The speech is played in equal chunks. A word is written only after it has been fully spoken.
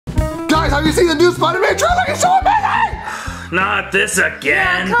Guys, have you seen the new Spider-Man trailer? It's so amazing! Not this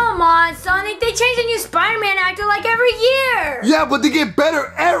again. Yeah, come on, Sonic. They change a new Spider-Man actor like every year. Yeah, but they get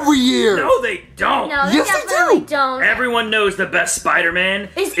better every year. No, they don't. No, they definitely don't. Everyone knows the best Spider-Man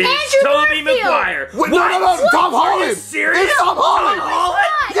is Andrew Tobey Garfield. Maguire. Wait, no, Tom Holland. Are you serious? It's Tom Holland. Tom Holland?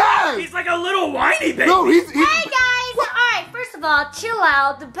 Yes. He's like a little whiny baby. No, he's Hey, guys. All right, first of all, chill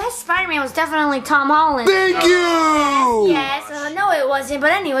out. The best Spider-Man was definitely Tom Holland. Thank you. Yes, no, it wasn't.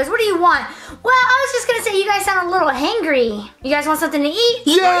 But anyways, what do you want? Well, I was just gonna say you guys sound a little hangry. You guys want something to eat?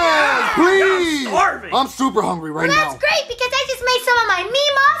 Yeah, please. I'm starving. I'm super hungry right Well, now. that's great because I just made some of my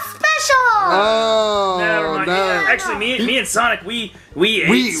Meemaw special. Oh, Never mind. no. Actually, me and Sonic, we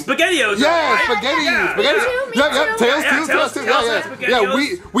ate SpaghettiOs. Yeah, right? spaghetti. Yeah. Spaghetti. Me too, me Yeah, too. tails Yeah, too. tails Yeah, had yeah.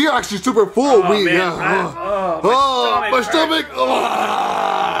 SpaghettiOs. We are actually super full. Oh, We man. yeah. Oh, my stomach.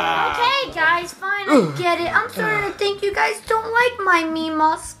 Okay, guys, fine, I get it. I'm starting to think you guys don't like my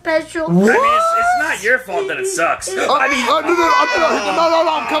Meemaw special. I mean, it's not your fault that it sucks. I mean, No,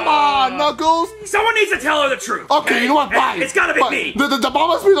 come on, Knuckles. someone needs to tell her the truth. Okay, you know what? Fine. It's gotta be Fine. me. The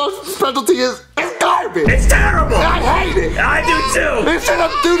Mama's Meemaw specialty is garbage. It's terrible. I hate it. I do too. They should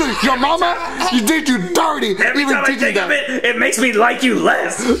have done it. Your mama, you did you dirty. Every even time I teaching think that. of it, it makes me like you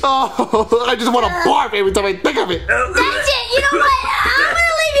less. Oh, I just want to barf every time I think of it. That's it. You know what? I'm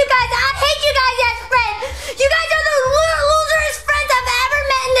gonna leave you guys. I hate you guys as friends. You guys are the loserest friends I've ever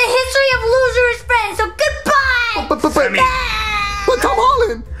met in the history of loserous friends. So goodbye. But Tom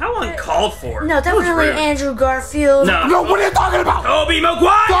Holland. How uncalled for. No, That was definitely rude. Andrew Garfield. No, what are you talking about? Tobey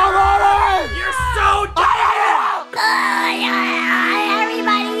Maguire. Tom Holland. You're so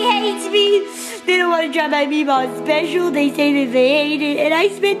Everybody hates me. They don't want to try my Meemaw special. They say that they hate it, and I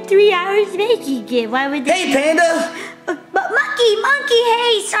spent 3 hours making it. Why would they? Hey, Panda! But Monkey,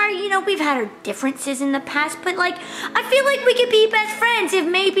 hey, sorry, we've had our differences in the past, but like, I feel like we could be best friends if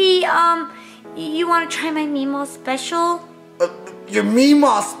maybe, you want to try my Meemaw special? Your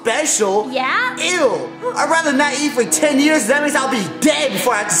Meemaw special? Yeah? Ew! I'd rather not eat for 10 years. That means I'll be dead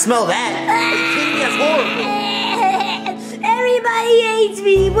before I have to smell that. Are you kidding me? That's horrible. Everybody hates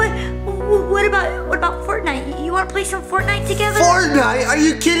me. What about Fortnite? You want to play some Fortnite together? Fortnite? Are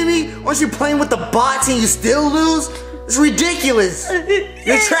you kidding me? Aren't you playing with the bots and you still lose? It's ridiculous.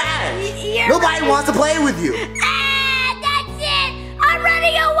 You're trash. Nobody wants to play with you. That's it. I'm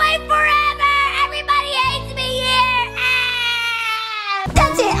running away forever. Everybody hates me here.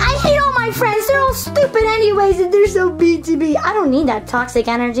 That's it. I hate all my friends. They're all stupid anyways, and they're so mean to me. I don't need that toxic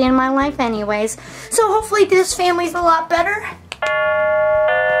energy in my life anyways. So hopefully this family's a lot better.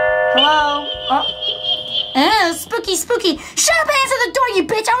 Hello? Spooky. Shut up and answer the door, you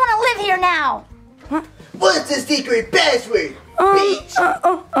bitch. I want to live here now. What's the secret password, bitch?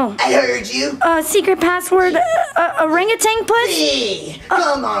 I heard you. Secret password, orangutan puss? Hey,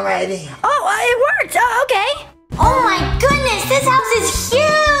 come on right in. It worked. Okay. Oh my goodness, this house is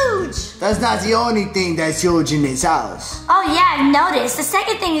huge. That's not the only thing that's huge in this house. Oh yeah, I've noticed. The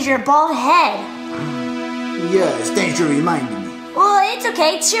second thing is your bald head. Yes, thanks for reminding me. Well, it's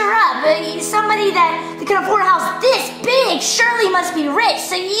okay. Cheer up. Somebody that can afford a house this big surely must be rich.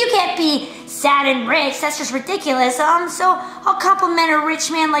 So you can't be sad and rich. That's just ridiculous. So I'll compliment a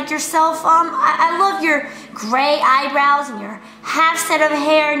rich man like yourself. I love your gray eyebrows and your half set of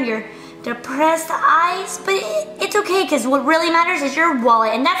hair and your depressed eyes, but it's okay because what really matters is your wallet,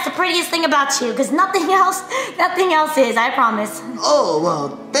 and that's the prettiest thing about you because nothing else is, I promise. Oh,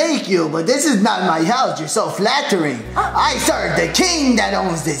 well, thank you, but this is not my house. You're so flattering. I serve the king that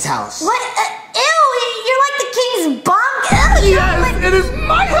owns this house. What? Ew, you're like the king's bunk? Yes, it is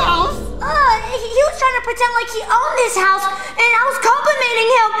my house. He was trying to pretend like he owned this house, and I was complimenting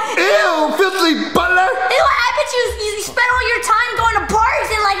him. Ew, filthy butler. Ew, I bet you spent all your time going to parks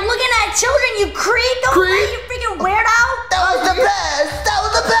and like looking at children, you creep. Don't play, you freaking weirdo. That was the best. That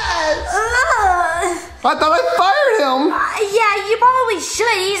was the best. I thought I fired him. Yeah, you probably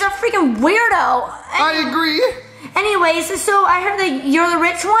should. He's a freaking weirdo. I agree. Anyways, so I heard that you're the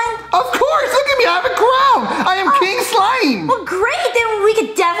rich one? Of course, look at me, I have a crown. I am King Slime. Well, great, then we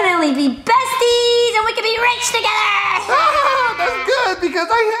could definitely be besties and we could be rich together. That's good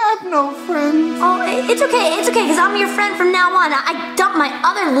because I have no friends. Oh, it's okay, because I'm your friend from now on. I dumped my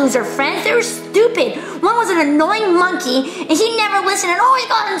other loser friends. They were stupid. One was an annoying monkey, and he never listened and always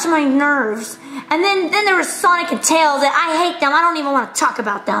got into my nerves. And then there was Sonic and Tails, and I hate them. I don't even want to talk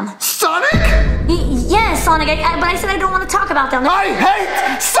about them. Sonic? Yes, Sonic, but I said I don't want to talk about them. I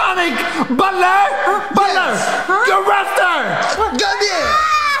hate Sonic! Butler! Butler! You're Raptor! Come here!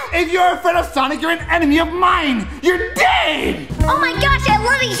 If you're afraid of Sonic, you're an enemy of mine! You're dead! Oh my gosh, I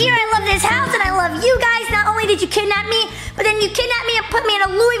love it here, I love this house, and I love you guys. Not only did you kidnap me, but then you kidnapped me and put me in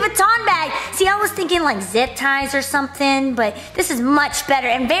a Louis Vuitton bag. I was thinking like zip ties or something, but this is much better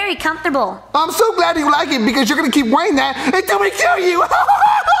and very comfortable. I'm so glad you like it because you're gonna keep wearing that until we kill you.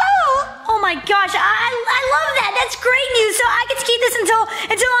 Oh my gosh, I love that. That's great news. So I get to keep this until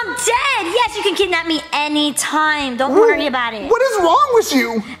I'm dead. Yes, you can kidnap me anytime. Don't worry about it. What is wrong with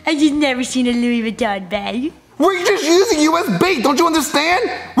you? I just never seen a Louis Vuitton bag. We're just using you as bait, don't you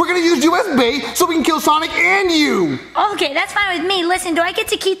understand? We're gonna use you as bait so we can kill Sonic and you. Okay, that's fine with me. Listen, do I get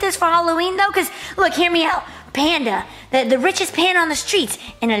to keep this for Halloween though? Because look, hear me out. Panda, the richest panda on the streets,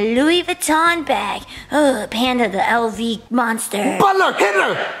 in a Louis Vuitton bag. Panda, the LV monster. Butler, hit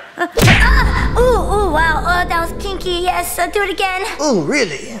her! Wow, that was kinky. Yes, do it again. Oh,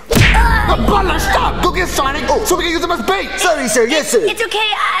 really? Butler, stop! Go get Sonic so we can use him as bait. Sorry, sir. Yes, sir. It's okay.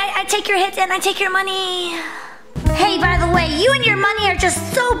 I take your hits and I take your money. Hey, by the way, you and your money are just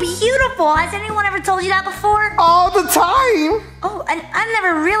so beautiful. Has anyone ever told you that before? All the time. Oh, and I've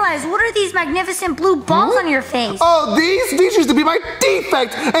never realized. What are these magnificent blue balls on your face? Oh, these used to be my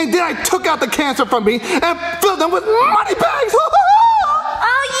defect, and then I took out the cancer from me and filled them with money bags.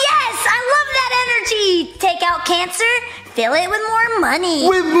 Oh, yes! I love that energy! Take out cancer, fill it with more money.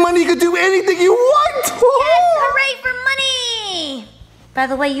 With money, you can do anything you want. Yes, hooray for money! By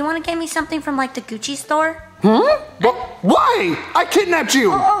the way, you want to get me something from like the Gucci store? But why? I kidnapped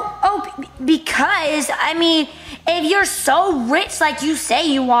you. Because, I mean, if you're so rich like you say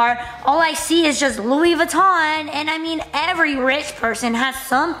you are, all I see is just Louis Vuitton, and I mean, every rich person has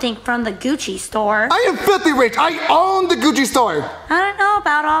something from the Gucci store. I am filthy rich. I own the Gucci store. I don't know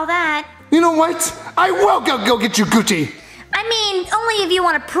about all that. You know what? I will go get you Gucci. I mean, only if you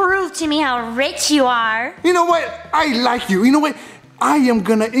want to prove to me how rich you are. You know what? I like you. You know what? I am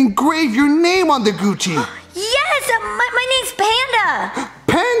gonna engrave your name on the Gucci. Yes, my name's Panda.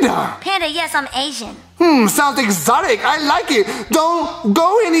 Panda? Panda, yes, I'm Asian. Sounds exotic. I like it. Don't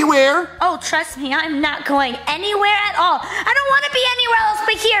go anywhere. Oh, trust me, I'm not going anywhere at all. I don't want to be anywhere else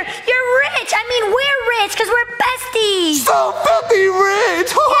but here. You're rich. I mean, we're rich because we're besties. So filthy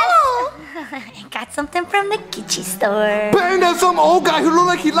rich. I got something from the Gucci store. Panda, some old guy who looks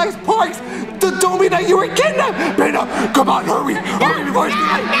like he likes parks told me that you were kidnapped. Panda, come on, hurry. Hurry before it's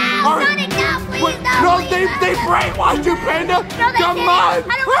late. Sonic, no, please, No, they brainwashed you, Panda. No, Come on. I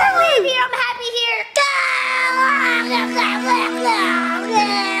don't want to live here. I'm happy here.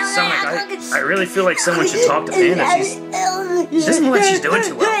 Sonic, I really feel like someone should talk to Panda. She doesn't look like she's doing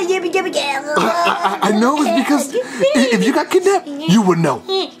too well. I know it's because if you got kidnapped, you would know.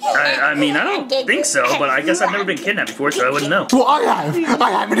 I mean, I don't think so, but I guess I've never been kidnapped before, so I wouldn't know. Well, I have,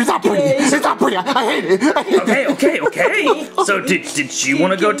 and it's not pretty. It's not pretty. I hate it. Okay. So did you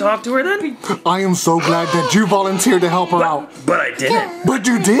want to go talk to her then? I am so glad that you volunteered to help her out. But I didn't. But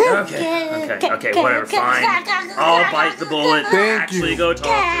you did? Okay, whatever, fine. I'll bite the bullet. Thank you. Actually go talk to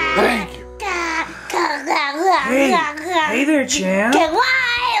her. Thank you. Hey there, champ. Why? What do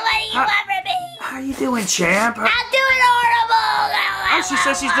you want from me? How you doing, champ? I'm doing horrible. Oh, she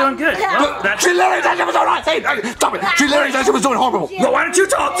says she's doing good. Well, that's... She literally said she was doing right. Hey, stop it. She literally said she was doing horrible. Well, why don't you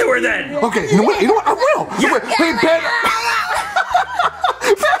talk to her then? Okay, you know what? I will. Hey, Panda.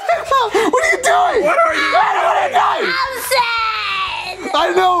 What are you doing? What are you doing? I'm sad.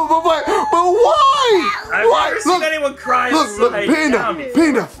 I know, but why? I've never seen anyone cry Look, inside.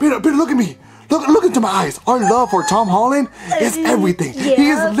 Panda, look at me. Look into my eyes. Our love for Tom Holland is everything. Yeah. He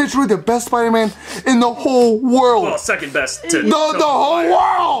is literally the best Spider-Man in the whole world. Well, second best to... The whole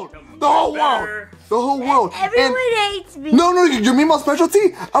world. The whole world. The whole world. Everyone hates me. No, your Meemaw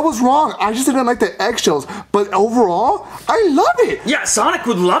specialty? I was wrong. I just didn't like the eggshells. But overall, I love it. Yeah, Sonic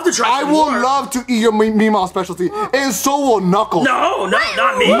would love to try I some will more. love to eat your Meemaw specialty. And so will Knuckles. No,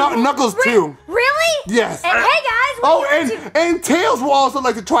 not me. Knuckles too. Really? Yes. And hey guys. Oh, and Tails will also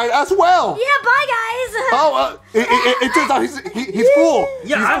like to try it as well. Yeah, bye guys. Oh, it turns out he's full.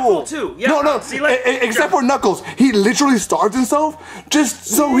 Yeah, he's I'm full too. Yeah, No, see, like, except for Knuckles. He literally starved himself just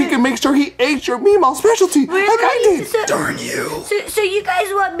so he can make sure he ate your Meemaw specialty like I did. Darn you. So you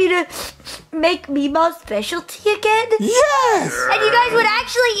guys want me to make Meemaw specialty again? Yes. And you guys would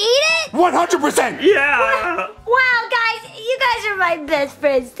actually eat it? 100%. Yeah. Wow, guys, you guys are my best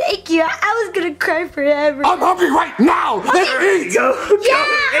friends. Thank you. I was gonna cry forever. I'm hungry right now. Let's eat. Go. Yeah,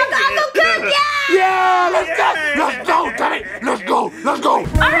 I'll go cook. Yeah. Yeah, let's go. Damn it. Let's go. All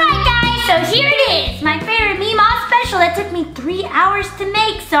right, guys. So here it is, my favorite Meemaw special that took me 3 hours to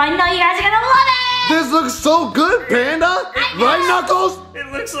make. So I know you guys are gonna love it. This looks so good, Panda. Right, Knuckles? It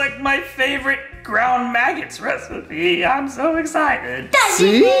looks like my favorite ground maggots recipe. I'm so excited. Doesn't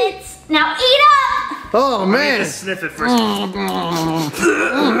it? Now eat up. Oh man. Just sniff it first. Don't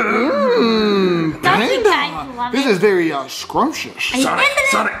you guys love This it? is very scrumptious.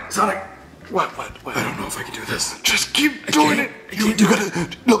 Sonic. What? I don't know if I can do this. Just keep doing it. You gotta,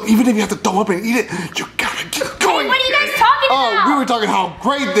 look, even if you have to throw up and eat it, you gotta keep going. Hey, what are you guys talking about? Oh, we were talking how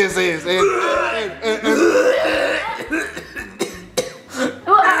great this is.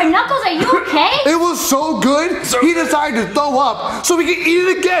 Knuckles, are you okay? It was so good, he decided to throw up so we can eat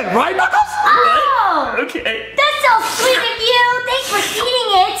it again, right, Knuckles? Oh! Okay. That's so sweet of you. Thanks for eating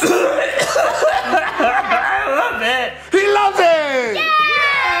it. I love it. He loves it! Yeah!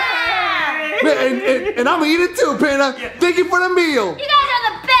 And I'm gonna eat it too, Panda. Yeah. Thank you for the meal. You guys are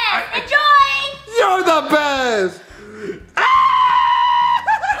the best. Enjoy! You're the best!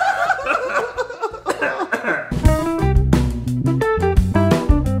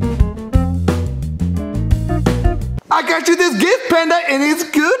 I got you this gift, Panda, and it's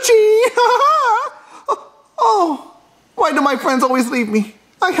Gucci. Oh, why do my friends always leave me?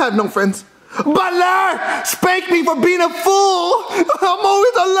 I had no friends. Butler, spank me for being a fool. I'm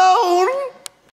always alone.